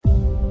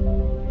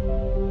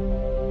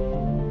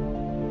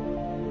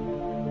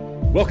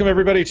Welcome,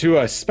 everybody, to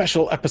a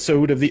special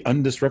episode of the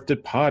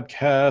Undisrupted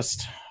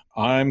Podcast.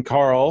 I'm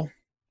Carl.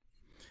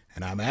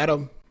 And I'm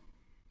Adam.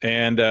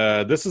 And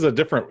this is a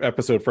different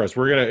episode for us.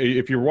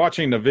 If you're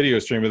watching the video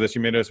stream of this,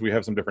 you may notice we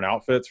have some different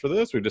outfits for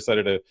this. We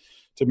decided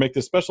to make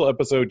this special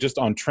episode just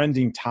on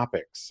trending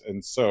topics.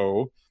 And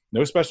so,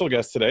 no special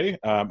guest today.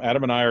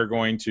 Adam and I are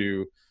going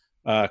to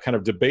kind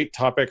of debate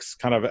topics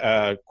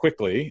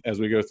quickly as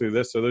we go through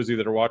this. So those of you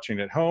that are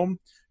watching at home,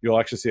 you'll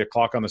actually see a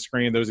clock on the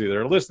screen. Those of you that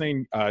are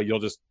listening, you'll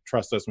just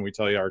trust us when we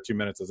tell you our 2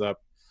 minutes is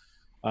up.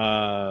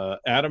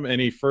 Adam,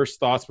 any first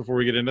thoughts before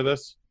we get into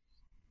this?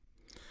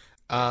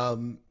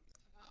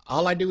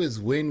 All I do is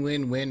win,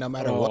 win, win, no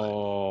matter what.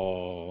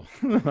 Oh,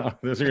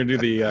 this is going to do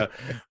the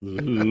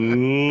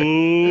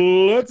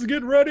let's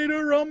get ready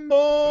to rumble.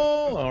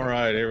 All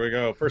right, here we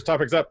go. First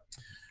topic's up.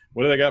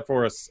 What do they got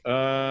for us?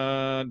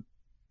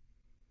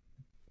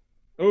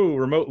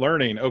 Remote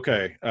learning.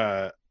 Okay.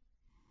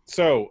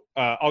 So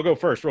I'll go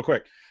first real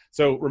quick.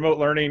 So remote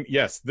learning,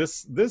 yes,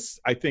 this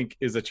I think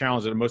is a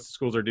challenge that most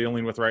schools are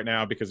dealing with right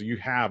now, because you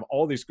have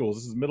all these schools,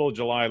 this is middle of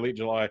July, late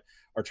July,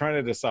 are trying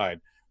to decide,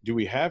 do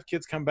we have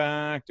kids come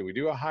back? Do we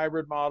do a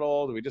hybrid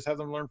model? Do we just have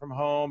them learn from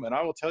home? And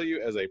I will tell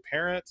you, as a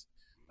parent,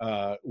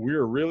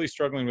 we're really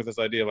struggling with this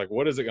idea of, like,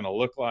 what is it going to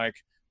look like?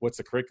 What's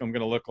the curriculum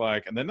going to look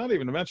like? And then not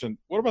even to mention,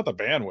 what about the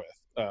bandwidth?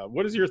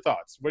 What is your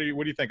thoughts? What do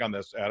you think on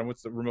this, Adam?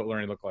 What's the remote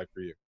learning look like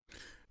for you?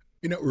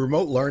 You know,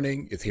 remote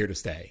learning is here to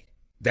stay.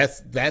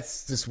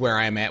 That's just where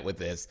I'm at with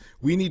this.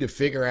 We need to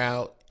figure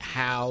out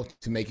how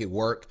to make it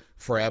work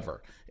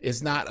forever.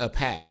 It's not a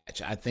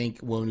patch. I think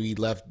when we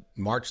left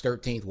March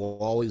 13th, we'll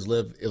always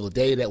live a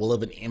day that will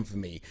live in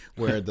infamy,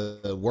 where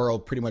the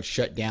world pretty much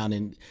shut down,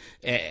 and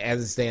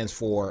as it stands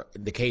for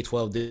the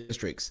K-12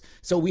 districts.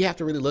 So we have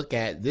to really look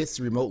at this.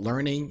 Remote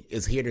learning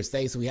is here to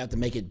stay, so we have to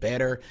make it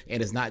better,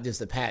 and it's not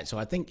just a patch. So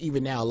I think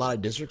even now a lot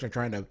of districts are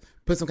trying to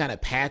put some kind of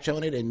patch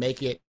on it and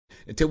make it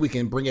until we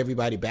can bring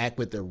everybody back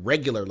with the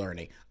regular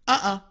learning.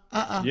 Yeah.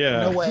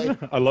 No way.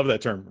 I love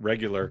that term,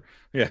 regular.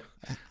 Yeah.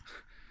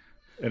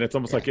 And it's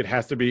almost like it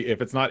has to be,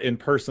 if it's not in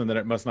person, then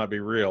it must not be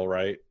real,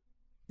 right?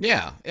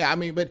 Yeah. I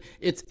mean, but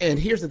and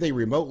here's the thing,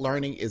 remote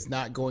learning is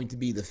not going to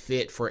be the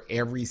fit for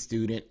every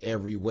student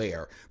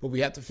everywhere, but we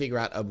have to figure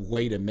out a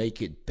way to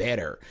make it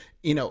better.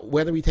 You know,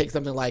 whether we take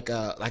something like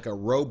a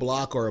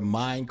Roblox or a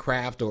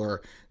Minecraft,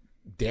 or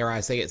dare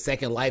I say it,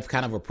 Second Life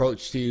kind of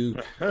approach to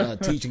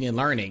teaching and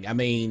learning. I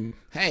mean,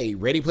 hey,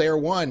 Ready Player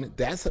One,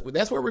 that's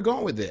where we're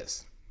going with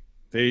this.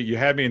 You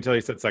had me until you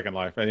said Second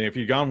Life. I mean, if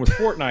you'd gone with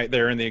Fortnite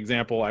there in the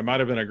example, I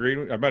might have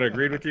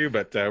agreed with you,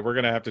 but we're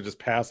going to have to just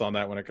pass on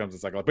that when it comes to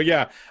Second Life. But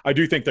yeah, I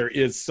do think there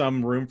is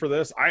some room for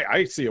this.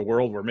 I see a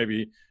world where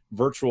maybe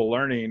virtual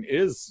learning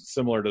is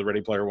similar to the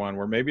Ready Player One,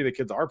 where maybe the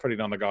kids are putting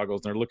on the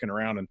goggles and they're looking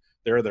around and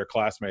they're their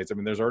classmates. I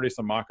mean, there's already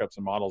some mock-ups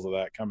and models of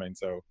that coming.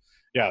 So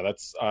yeah,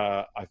 that's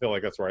I feel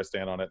like that's where I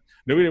stand on it.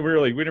 No, we didn't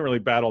really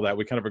battle that.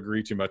 We kind of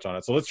agree too much on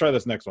it. So let's try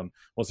this next one.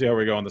 We'll see how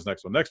we go on this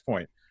next one. Next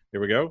point.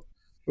 Here we go.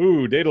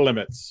 Ooh, data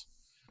limits.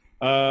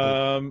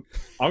 I'm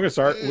going to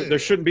start. There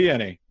shouldn't be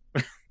any.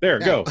 There,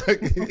 go.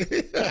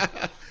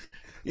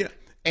 You know,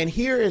 and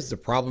here is the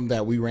problem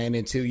that we ran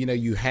into. You know,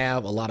 you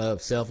have a lot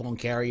of cell phone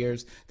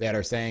carriers that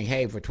are saying,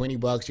 hey, for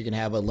 $20, you can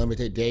have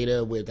unlimited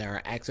data with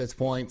our access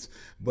points.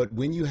 But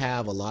when you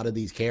have a lot of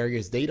these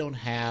carriers, they don't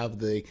have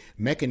the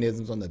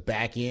mechanisms on the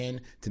back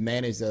end to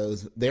manage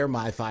their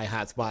MiFi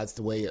hotspots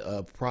the way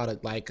a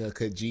product like a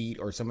Kajit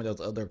or some of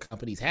those other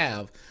companies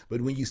have.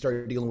 But when you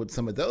start dealing with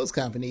some of those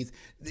companies,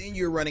 then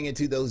you're running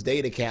into those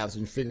data caps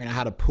and figuring out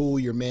how to pool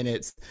your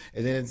minutes.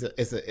 And then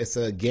it's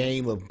a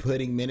game of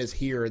putting minutes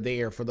here or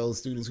there for those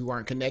students who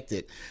aren't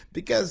connected,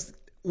 because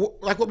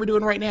like what we're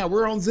doing right now,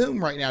 we're on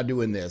Zoom right now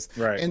doing this.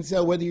 Right. And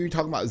so whether you're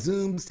talking about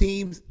Zooms,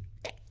 Teams,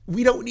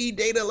 we don't need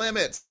data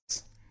limits.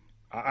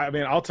 I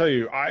mean, I'll tell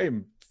you,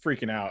 I'm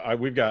freaking out.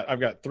 I've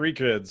got 3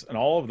 kids, and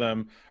all of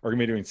them are going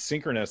to be doing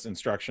synchronous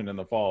instruction in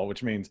the fall,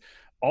 which means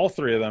all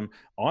 3 of them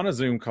on a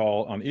Zoom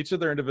call on each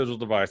of their individual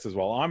devices,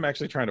 while I'm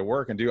actually trying to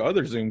work and do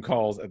other Zoom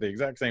calls at the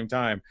exact same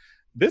time.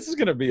 This is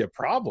going to be a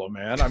problem,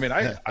 man. I mean,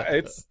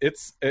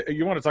 it's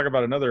you want to talk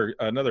about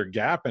another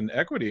gap in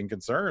equity and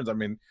concerns. I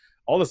mean,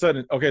 all of a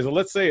sudden, okay, so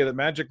let's say that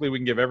magically we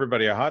can give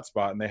everybody a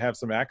hotspot and they have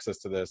some access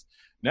to this.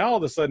 Now all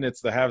of a sudden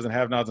it's the haves and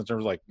have-nots in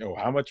terms of, like, no,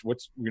 how much, what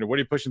are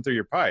you pushing through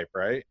your pipe,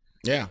 right?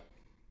 Yeah.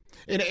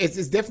 And it's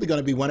definitely going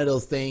to be one of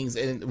those things.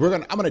 And I'm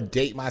going to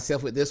date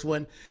myself with this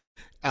one.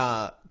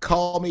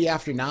 Call me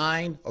after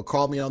 9 or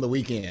call me on the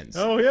weekends.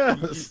 Oh, yeah.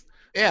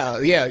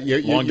 Yeah.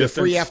 You're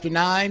free after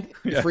 9.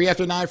 Yeah. Free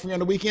after 9, free on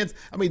the weekends.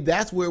 I mean,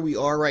 that's where we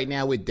are right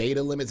now with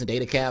data limits and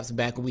data caps.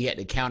 Back when we had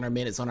to count our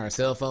minutes on our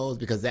cell phones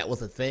because that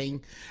was a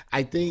thing.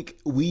 I think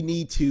we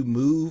need to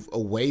move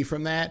away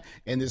from that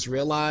and just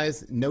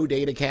realize no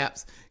data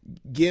caps.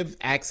 Give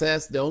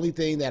access. The only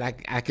thing that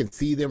I can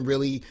see them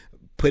really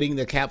putting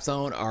the caps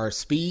on are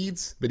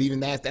speeds, but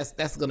even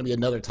that's going to be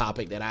another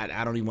topic that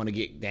I don't even want to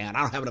get down. I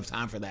don't have enough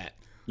time for that.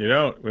 You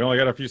don't. We only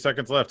got a few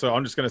seconds left. So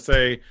I'm just going to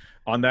say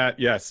on that,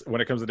 yes, when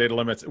it comes to data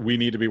limits, we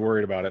need to be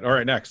worried about it. All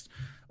right, next.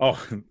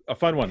 Oh, a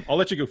fun one. I'll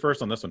let you go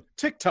first on this one.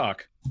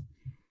 TikTok.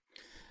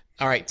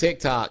 All right,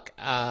 TikTok.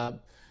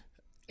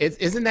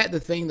 Isn't that the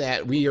thing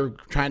that we are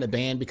trying to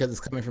ban because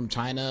it's coming from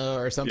China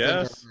or something?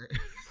 Yes.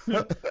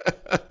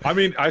 I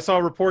mean, I saw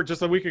a report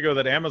just a week ago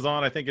that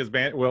Amazon, I think, is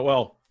banned.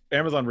 Well,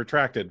 Amazon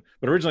retracted,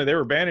 but originally they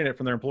were banning it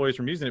from their employees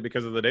from using it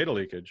because of the data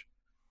leakage.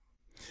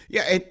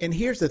 Yeah, and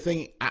here's the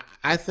thing.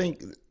 I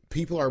think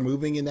people are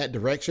moving in that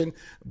direction,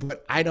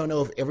 but I don't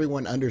know if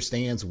everyone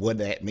understands what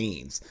that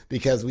means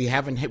because we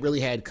haven't really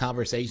had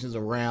conversations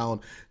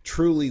around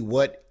truly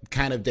what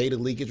kind of data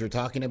leakage we're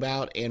talking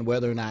about and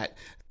whether or not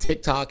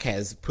TikTok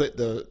has put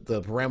the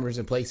parameters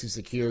in place to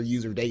secure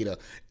user data.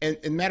 And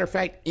matter of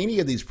fact, any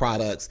of these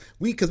products,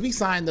 because we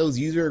signed those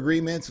user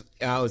agreements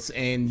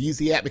and use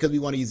the app because we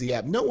want to use the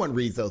app. No one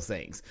reads those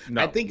things. I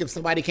No. think if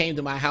somebody came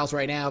to my house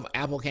right now, if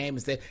Apple came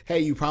and said,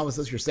 "Hey, you promised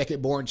us your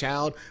second born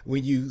child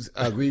when you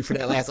agreed for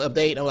that last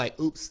update," I'm like,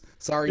 "Oops,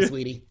 sorry,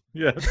 sweetie."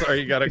 Yeah,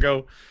 sorry, you gotta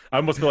go. I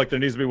almost feel like there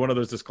needs to be one of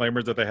those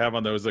disclaimers that they have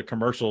on those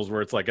commercials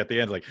where it's like at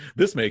the end, like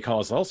this may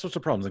cause all sorts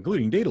of problems,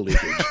 including data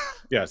leakage.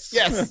 Yes.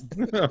 Yes.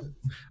 All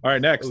right, Oh,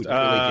 next.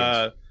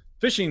 data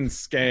leakage. Phishing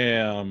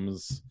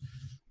scams.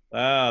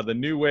 The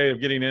new way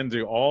of getting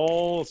into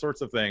all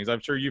sorts of things.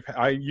 I'm sure you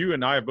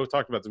and I have both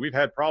talked about this. We've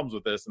had problems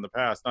with this in the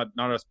past,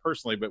 not us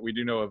personally, but we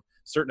do know of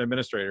certain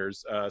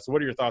administrators. So,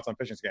 what are your thoughts on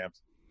phishing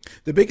scams?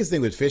 The biggest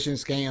thing with phishing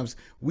scams,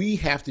 we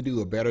have to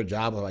do a better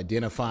job of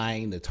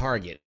identifying the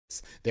targets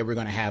that we're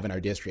going to have in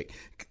our district.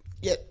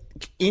 Yeah,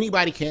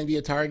 anybody can be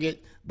a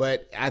target,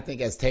 but I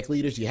think as tech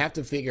leaders, you have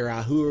to figure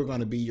out who are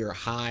going to be your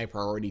high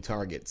priority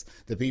targets,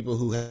 the people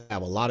who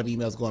have a lot of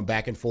emails going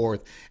back and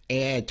forth,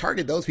 and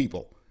target those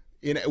people.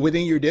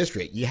 Within your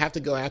district, you have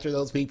to go after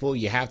those people.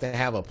 You have to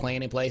have a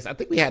plan in place. I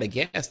think we had a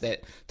guest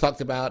that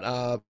talked about.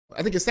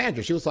 I think it's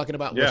Sandra. She was talking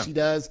about what Yeah. she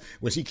does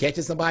when she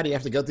catches somebody. They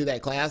have to go through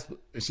that class.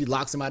 She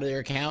locks them out of their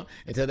account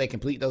until they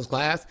complete those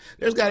class.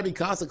 There's got to be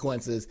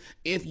consequences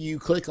if you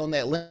click on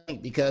that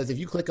link, because if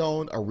you click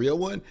on a real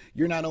one,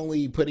 you're not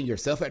only putting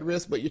yourself at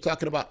risk, but you're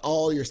talking about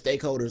all your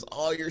stakeholders,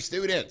 all your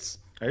students.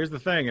 Here's the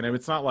thing, and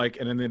it's not like,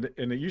 and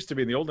it used to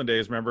be in the olden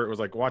days. Remember, it was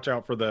like, watch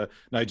out for the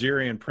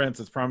Nigerian prince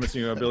that's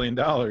promising you $1 billion,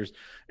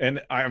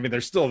 and I mean,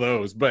 there's still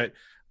those, but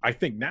I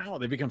think now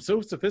they become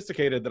so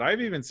sophisticated that I've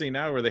even seen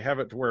now where they have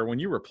it to where when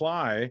you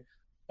reply,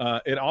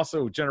 it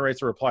also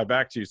generates a reply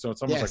back to you. So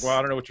it's almost like, well, Yes.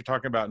 I don't know what you're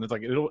talking about, and it's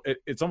like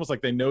it's almost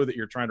like they know that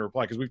you're trying to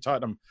reply because we've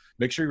taught them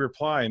make sure you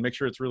reply and make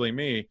sure it's really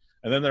me,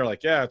 and then they're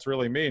like, yeah, it's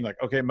really me, and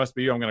like, okay, it must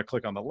be you. I'm going to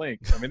click on the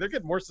link. I mean, they're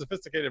getting more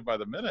sophisticated by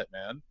the minute,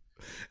 man.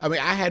 I mean,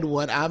 I had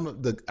one. I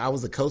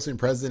was the co-sin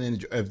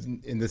president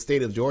in the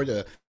state of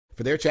Georgia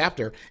for their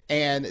chapter,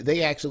 and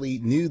they actually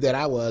knew that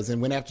I was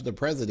and went after the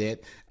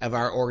president of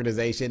our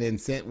organization and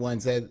sent one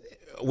said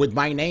with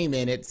my name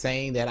in it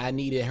saying that I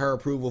needed her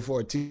approval for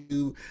a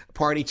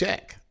two-party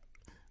check.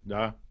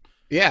 Yeah.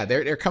 Yeah,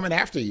 they're coming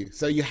after you.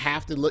 So you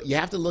have to look. You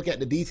have to look at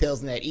the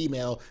details in that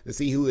email to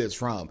see who it's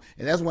from,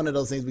 and that's one of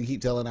those things we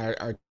keep telling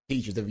our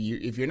teachers.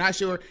 If you're not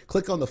sure,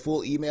 click on the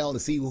full email to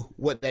see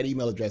what that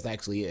email address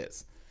actually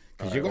is, All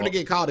because you're right. going to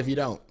Well, get caught if you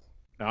don't.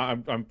 now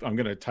I'm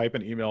going to type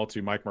an email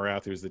to Mike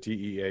Morath, who's the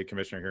TEA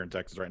commissioner here in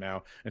Texas right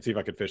now, and see if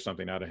I could fish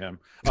something out of him.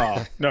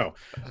 No.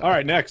 All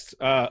right, next.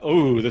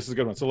 This is a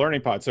good one. So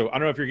Learning Pod. So I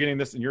don't know if you're getting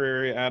this in your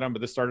area, Adam,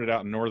 but this started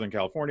out in Northern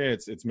California.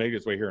 It's made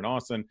its way here in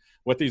Austin.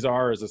 What these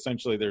are is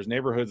essentially there's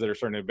neighborhoods that are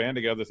starting to band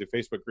together through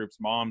Facebook groups,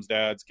 moms,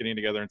 dads getting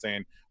together and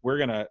saying, we're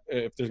going to,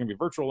 if there's going to be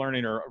virtual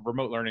learning or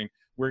remote learning,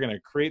 we're going to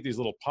create these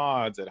little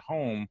pods at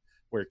home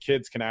where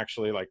kids can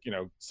actually, like, 3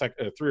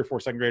 or 4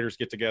 second graders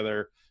get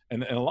together,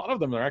 and a lot of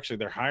them are actually,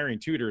 they're hiring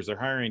tutors, they're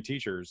hiring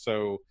teachers.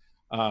 So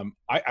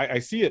I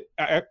see it.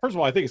 First of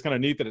all, I think it's kind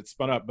of neat that it's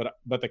spun up,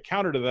 but the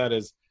counter to that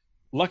is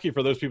lucky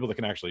for those people that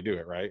can actually do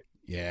it, right?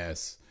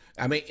 Yes.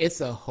 I mean,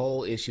 it's a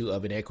whole issue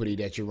of inequity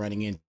that you're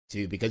running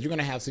into, because you're going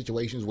to have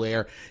situations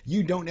where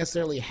you don't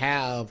necessarily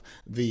have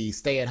the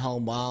stay at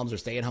home moms or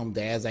stay at home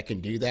dads that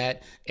can do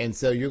that. And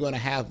so you're going to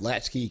have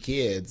latchkey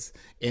kids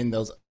in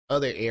those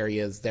other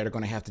areas that are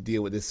going to have to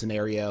deal with this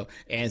scenario.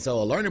 And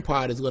so a learning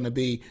pod is going to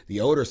be the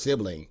older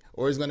sibling,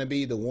 or is going to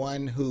be the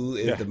one who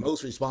is Yeah. the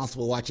most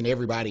responsible watching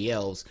everybody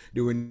else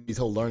during this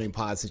whole learning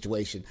pod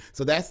situation.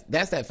 So that's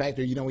that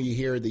factor. When you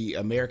hear the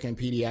American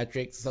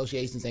Pediatrics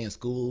Association saying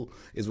school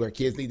is where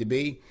kids need to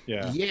be.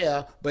 Yeah.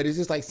 Yeah, but it's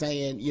just like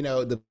saying,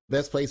 the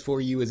best place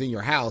for you is in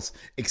your house,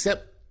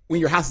 except when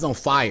your house is on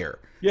fire.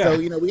 Yeah. So,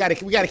 we got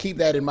to keep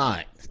that in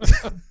mind.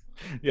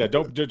 Yeah,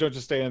 don't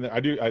just stay in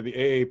there. The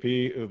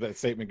AAP, that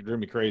statement drew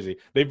me crazy.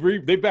 They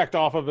backed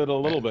off of it a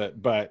little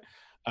bit, but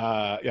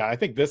yeah, I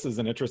think this is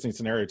an interesting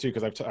scenario too,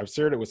 because I've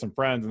shared it with some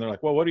friends, and they're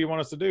like, well, what do you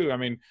want us to do? I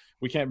mean,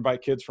 we can't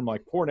invite kids from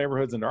like poor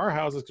neighborhoods into our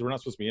houses because we're not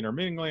supposed to be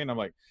intermingling. And I'm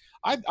like,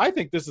 I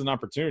think this is an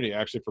opportunity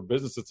actually for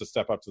businesses to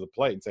step up to the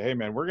plate and say, hey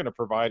man, we're going to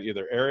provide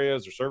either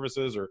areas or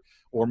services,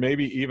 or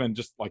maybe even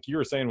just like you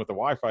were saying with the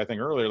Wi-Fi thing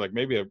earlier, like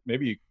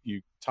maybe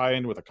you tie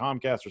in with a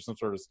Comcast or some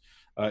sort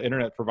of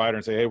internet provider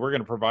and say, hey, we're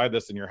going to provide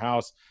this in your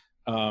house.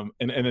 and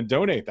then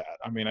donate that.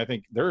 I mean, I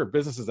think there are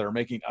businesses that are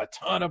making a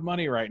ton of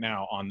money right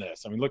now on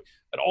this. I mean, look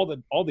at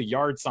all the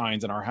yard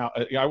signs in our house.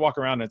 I walk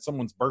around at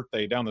someone's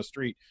birthday down the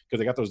street because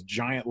they got those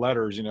giant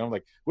letters.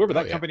 Like whoever Oh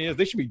that yeah. company is,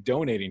 they should be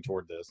donating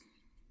toward this.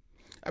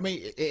 I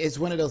mean, it's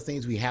one of those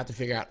things we have to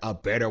figure out a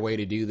better way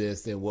to do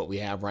this than what we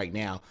have right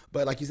now.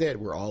 But like you said,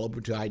 we're all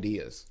open to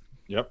ideas.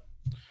 Yep.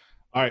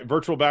 All right,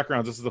 virtual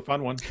backgrounds. This is a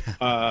fun one.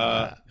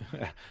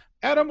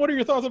 Adam, what are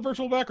your thoughts on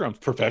virtual backgrounds?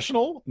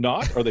 Professional?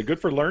 Not? Are they good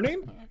for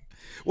learning?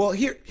 Well,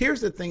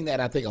 here's the thing that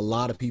I think a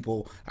lot of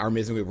people are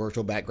missing with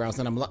virtual backgrounds,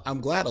 and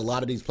I'm glad a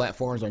lot of these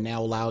platforms are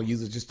now allowing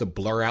users just to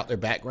blur out their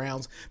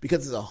backgrounds,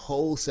 because there's a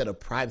whole set of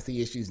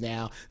privacy issues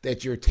now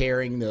that you're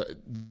tearing the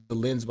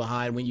lens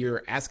behind when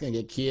you're asking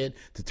a kid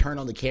to turn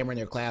on the camera in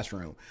their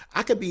classroom.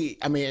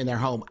 In their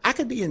home, I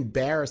could be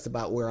embarrassed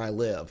about where I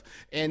live,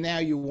 and now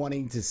you're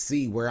wanting to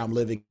see where I'm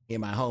living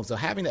in my home. So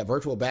having that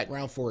virtual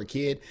background for a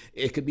kid,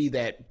 it could be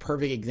that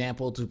perfect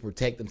example to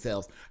protect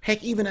themselves.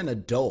 Heck, even an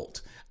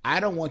adult. I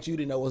don't want you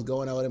to know what's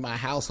going on in my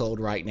household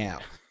right now.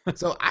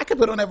 So I could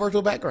put on that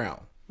virtual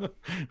background.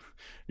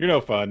 You're no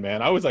fun,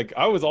 man. I was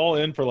all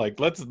in for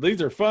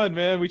these are fun,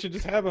 man. We should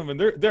just have them. And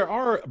there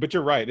are, but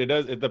you're right. It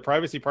does, the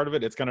privacy part of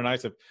it. It's kind of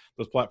nice if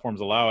those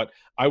platforms allow it.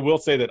 I will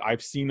say that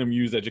I've seen them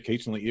used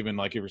educationally, even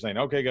like you were saying,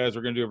 okay, guys,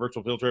 we're going to do a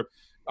virtual field trip.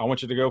 I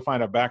want you to go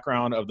find a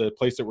background of the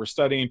place that we're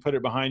studying, put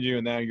it behind you.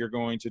 And now you're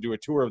going to do a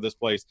tour of this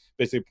place,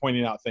 basically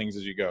pointing out things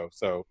as you go.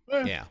 So,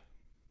 Yeah.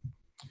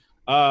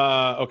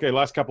 Okay,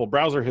 last couple.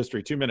 Browser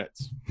history, 2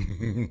 minutes.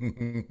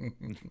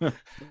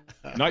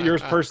 Not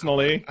yours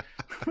personally.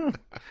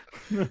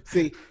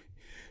 See,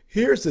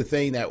 here's the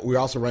thing that we're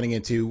also running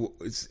into: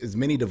 as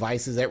many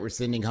devices that we're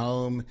sending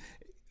home.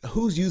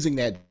 Who's using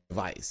that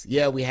device?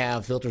 Yeah, we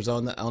have filters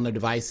on the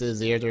devices.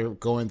 They're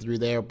going through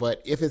there,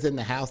 but if it's in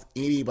the house,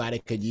 anybody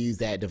could use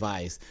that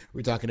device.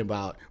 We're talking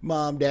about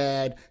mom,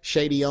 dad,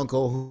 shady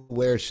uncle who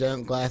wears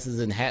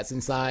sunglasses and hats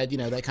inside.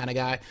 That kind of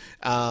guy.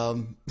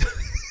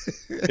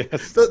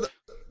 Yes. So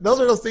those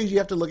are those things you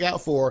have to look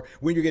out for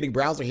when you're getting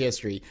browser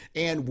history.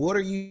 And what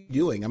are you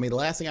doing? I mean, the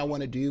last thing I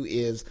want to do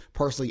is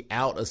personally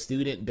out a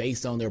student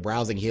based on their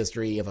browsing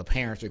history if a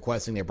parent's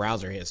requesting their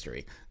browser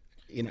history.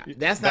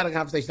 That's not a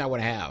conversation I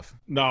want to have.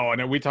 No,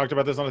 and we talked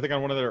about this on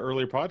one of the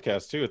earlier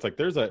podcasts too. It's like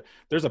there's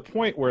a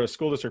point where a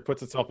school district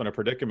puts itself in a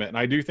predicament, and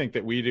I do think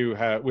that we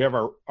have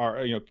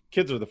our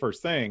kids are the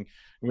first thing,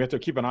 and we have to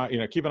keep an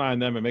eye on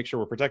them and make sure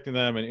we're protecting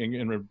them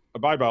and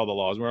abide by all the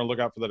laws. We want to look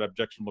out for that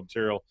objectionable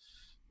material.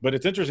 But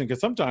it's interesting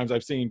because sometimes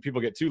I've seen people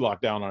get too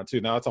locked down on it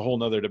too. Now that's a whole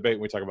nother debate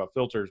when we talk about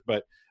filters,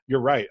 but you're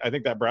right. I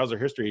think that browser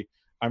history,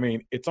 I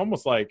mean, it's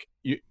almost like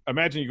you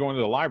imagine you go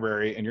into the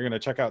library and you're going to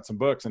check out some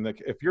books. And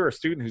if you're a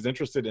student who's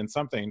interested in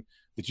something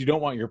that you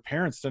don't want your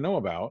parents to know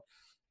about,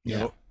 you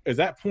know, at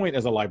that point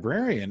as a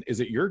librarian, is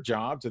it your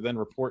job to then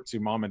report to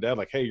mom and dad,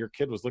 like, hey, your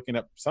kid was looking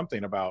up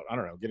something about, I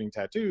don't know, getting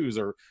tattoos,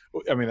 or,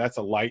 I mean, that's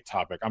a light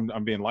topic.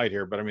 I'm being light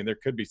here, but I mean, there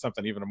could be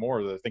something even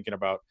more that they're thinking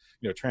about,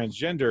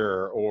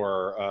 transgender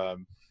or,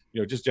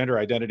 just gender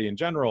identity in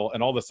general.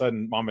 And all of a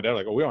sudden mom and dad are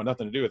like, oh, we want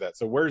nothing to do with that.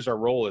 So where's our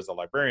role as a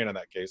librarian in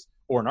that case?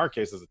 Or in our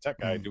case, as a tech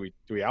guy, do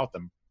we out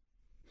them?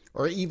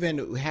 Or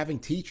even having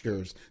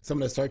teachers, some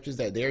of the searches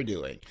that they're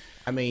doing.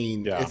 I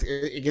mean,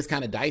 it gets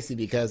kind of dicey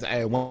because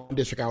at one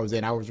district I was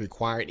in, I was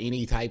required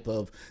any type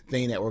of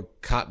thing that were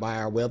caught by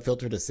our web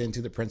filter to send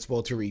to the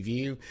principal to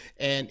review.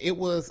 And it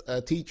was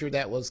a teacher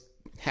that was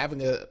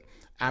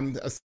I'm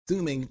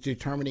assuming,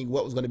 determining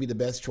what was going to be the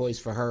best choice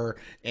for her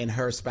and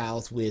her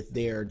spouse with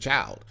their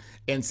child.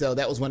 And so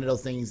that was one of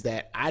those things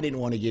that I didn't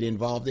want to get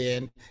involved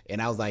in.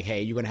 And I was like,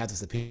 hey, you're going to have to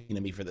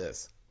subpoena me for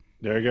this.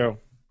 There you go.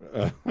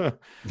 All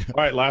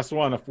right, last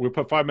one. We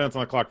put 5 minutes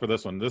on the clock for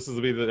this one. This is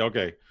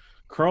okay.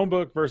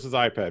 Chromebook versus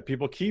iPad.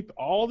 People keep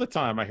all the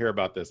time. I hear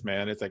about this,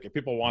 man. It's like if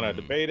people want to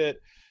debate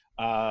it.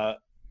 I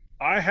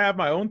have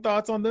my own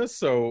thoughts on this.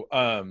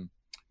 So,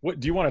 what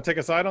do you want to take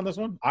a side on this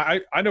one?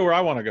 I know where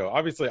I want to go.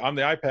 Obviously, I'm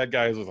the iPad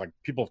guy. Who's like,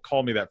 people have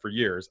called me that for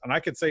years, and I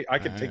could say I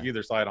could take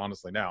either side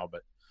honestly now.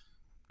 But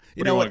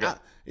you know what?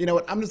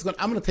 I'm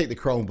gonna take the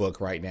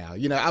Chromebook right now.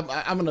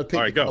 I'm gonna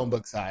pick the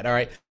Chromebook side. All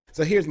right.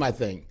 So here's my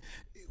thing.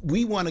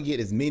 We want to get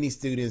as many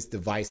students'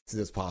 devices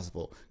as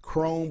possible.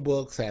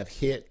 Chromebooks have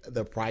hit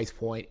the price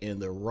point in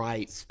the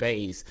right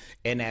space,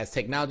 and as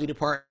technology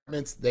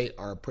departments, they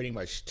are pretty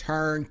much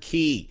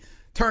turnkey,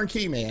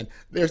 man.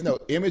 There's no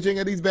imaging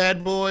of these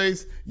bad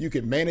boys. You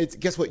can manage.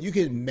 Guess what? You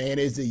can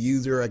manage the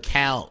user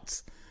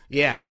accounts.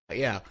 Yeah.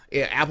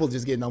 Apple's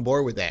just getting on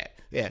board with that.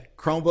 Yeah,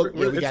 Chromebook.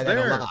 Yeah, we got that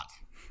a lot.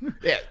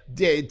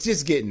 Yeah,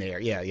 just getting there.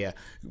 Yeah.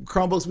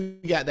 Chromebooks,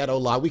 we got that a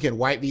lot. We can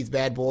wipe these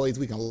bad boys.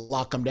 We can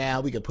lock them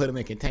down. We can put them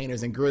in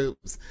containers and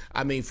groups.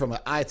 I mean, from an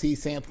IT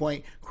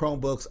standpoint,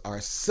 Chromebooks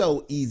are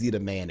so easy to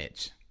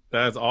manage.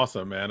 That's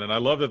awesome, man. And I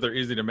love that they're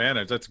easy to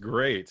manage. That's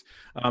great.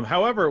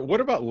 However, what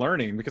about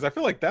learning? Because I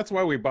feel like that's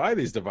why we buy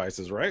these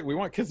devices, right? We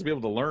want kids to be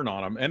able to learn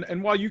on them.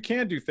 And while you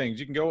can do things,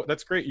 you can go,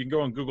 that's great. You can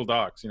go on Google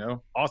Docs,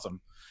 awesome.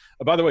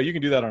 By the way, you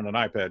can do that on an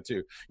iPad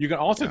too. You can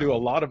also do a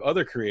lot of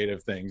other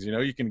creative things.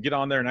 You can get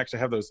on there and actually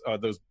have those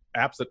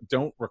apps that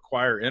don't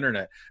require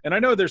internet. And I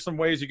know there's some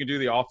ways you can do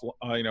the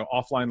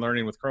offline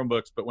learning with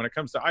Chromebooks, but when it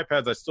comes to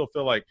iPads, I still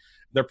feel like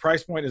their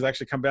price point has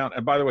actually come down.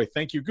 And by the way,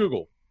 thank you,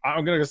 Google.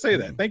 I'm going to say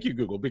that. Thank you,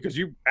 Google, because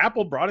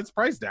Apple brought its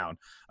price down.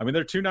 I mean,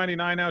 they're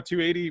 $299 now,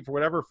 $280 for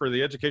whatever for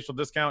the educational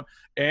discount,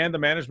 and the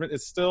management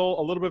is still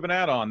a little bit of an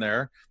add-on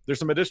there. There's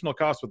some additional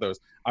costs with those.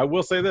 I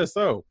will say this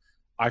though,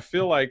 I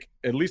feel like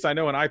at least I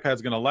know an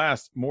iPad's going to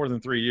last more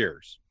than 3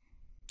 years.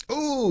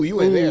 Ooh, you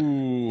were there.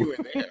 You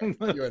were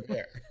there. You were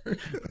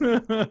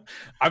there.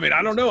 I mean,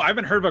 I don't know. I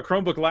haven't heard of a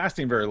Chromebook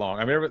lasting very long.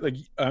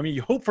 I mean,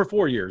 you hope for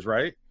 4 years,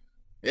 right?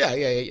 Yeah.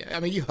 I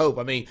mean, you hope.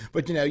 I mean,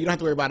 but you don't have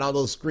to worry about all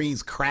those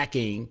screens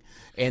cracking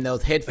and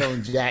those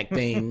headphone jack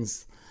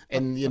things,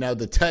 and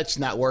the touch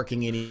not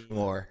working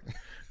anymore.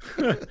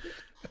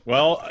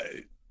 Well,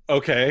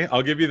 okay,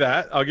 I'll give you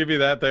that. I'll give you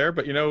that there.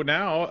 But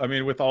now, I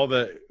mean, with all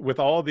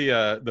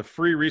the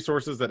free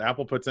resources that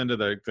Apple puts into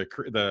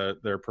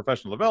their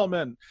professional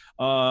development.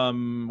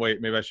 Wait,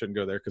 maybe I shouldn't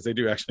go there because they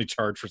do actually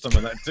charge for some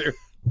of that too.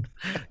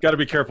 Got to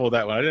be careful with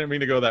that one. I didn't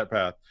mean to go that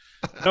path.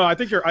 No, I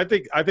think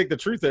the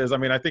truth is, I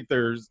mean, I think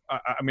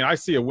I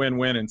see a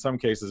win-win in some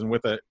cases. And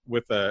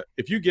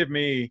if you give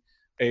me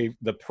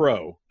the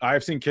Pro,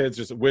 I've seen kids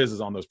just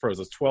whizzes on those Pros,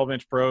 those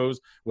 12-inch Pros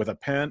with a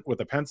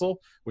pencil,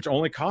 which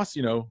only costs,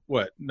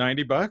 what,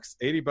 $90,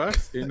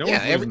 $80? No,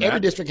 yeah, every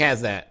district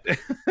has that.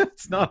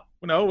 It's not,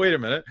 no, wait a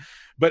minute.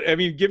 But I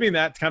mean, giving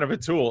that kind of a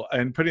tool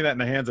and putting that in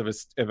the hands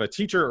of a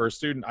teacher or a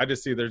student, I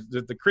just see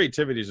the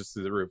creativity is just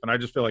through the roof. And I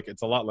just feel like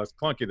it's a lot less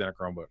clunky than a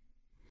Chromebook.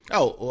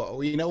 Oh,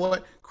 well, you know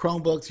what?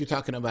 Chromebooks, you're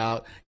talking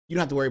about, you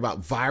don't have to worry about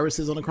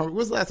viruses on the Chromebook. When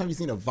was the last time you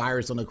seen a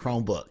virus on the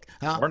Chromebook?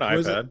 Huh? Or an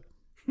iPad.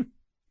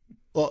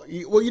 Well,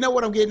 you know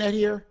what I'm getting at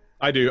here?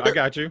 I do. I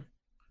got you.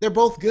 They're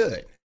both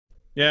good.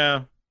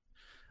 Yeah.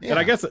 And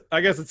I guess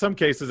in some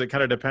cases it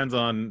kind of depends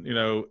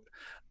on,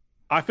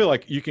 I feel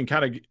like you can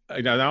kind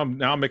of, now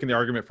I'm making the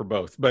argument for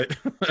both, but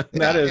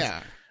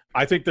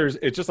I think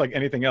it's just like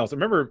anything else.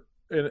 Remember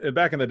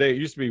back in the day, it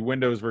used to be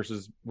Windows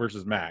versus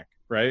Mac,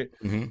 right?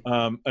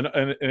 Mm-hmm.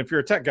 And if you're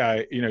a tech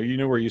guy, you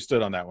knew where you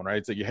stood on that one,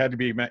 right? So you had to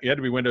be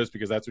Windows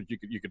because that's what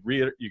you could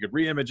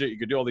re-image it, you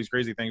could do all these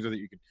crazy things with it,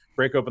 you could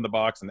break open the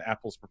box and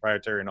Apple's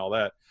proprietary and all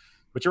that.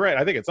 But you're right.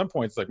 I think at some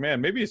point it's like,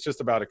 man, maybe it's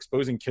just about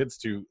exposing kids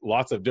to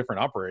lots of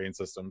different operating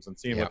systems and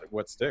seeing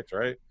what sticks,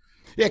 right?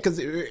 Yeah,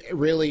 because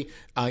really,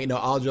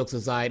 all jokes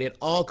aside, it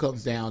all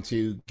comes down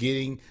to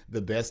getting the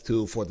best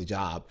tool for the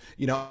job.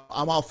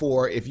 I'm all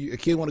for if a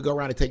kid want to go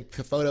around and take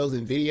photos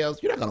and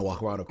videos, you're not going to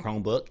walk around with a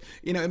Chromebook.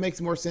 It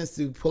makes more sense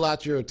to pull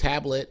out your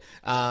tablet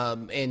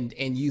and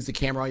use the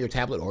camera on your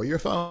tablet or your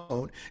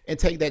phone and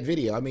take that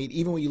video. I mean,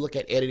 even when you look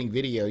at editing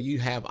video, you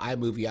have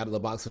iMovie out of the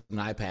box with an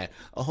iPad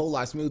a whole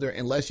lot smoother,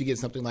 unless you get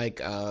something like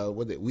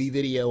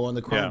WeVideo on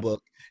the Chromebook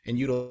and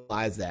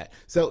utilize that.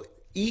 So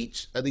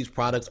each of these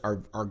products are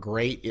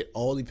great. It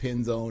all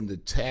depends on the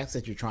task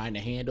that you're trying to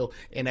handle.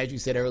 And as you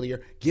said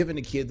earlier, giving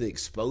the kids the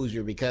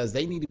exposure, because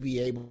they need to be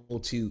able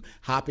to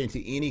hop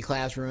into any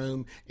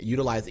classroom,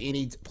 utilize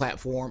any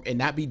platform, and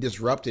not be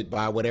disrupted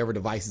by whatever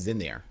device is in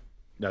there.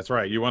 That's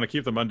right. You want to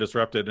keep them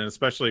undisrupted. And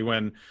especially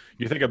when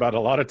you think about a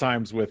lot of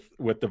times with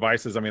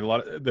devices, I mean,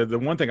 the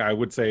one thing I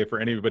would say for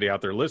anybody out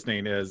there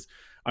listening is,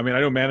 I mean, I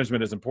know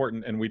management is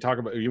important and we talk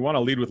about, you want to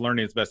lead with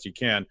learning as best you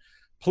can.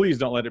 Please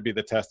don't let it be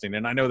the testing.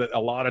 And I know that a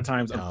lot of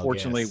times,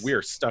 unfortunately, we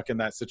are stuck in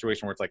that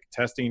situation where it's like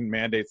testing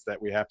mandates that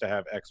we have to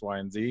have X, Y,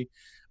 and Z.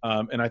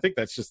 And I think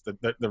that's just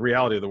the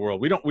reality of the world.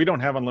 We don't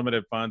have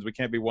unlimited funds. We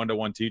can't be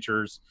one-to-one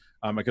teachers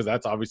because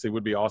that's obviously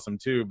would be awesome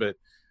too. But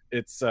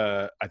it's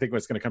I think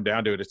what's going to come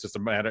down to it's just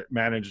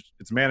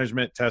it's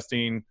management,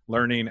 testing,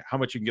 learning, how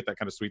much you can get that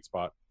kind of sweet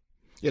spot.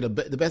 Yeah,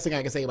 the best thing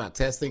I can say about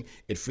testing,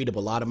 it freed up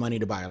a lot of money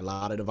to buy a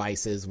lot of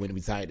devices when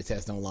we decided to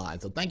test online.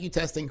 So thank you,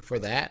 testing, for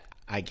that,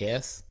 I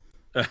guess.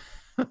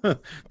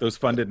 Those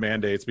funded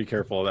mandates, be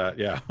careful of that.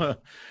 Yeah.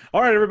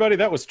 All right, everybody,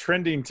 that was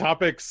Trending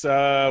Topics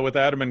with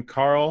Adam and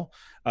Carl.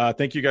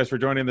 Thank you guys for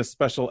joining this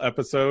special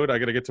episode. I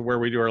got to get to where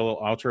we do our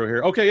little outro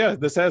here. Okay, yeah,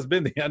 this has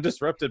been the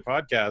Undisrupted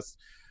Podcast,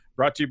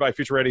 brought to you by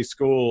Future Ready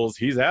Schools.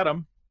 He's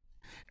Adam.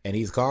 And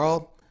he's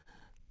Carl.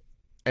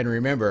 And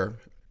remember,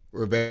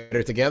 we're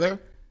better together.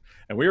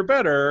 And we are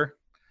better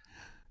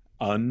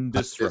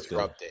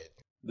undisrupted.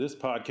 This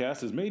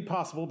podcast is made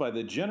possible by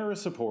the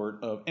generous support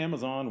of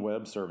Amazon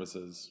Web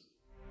Services.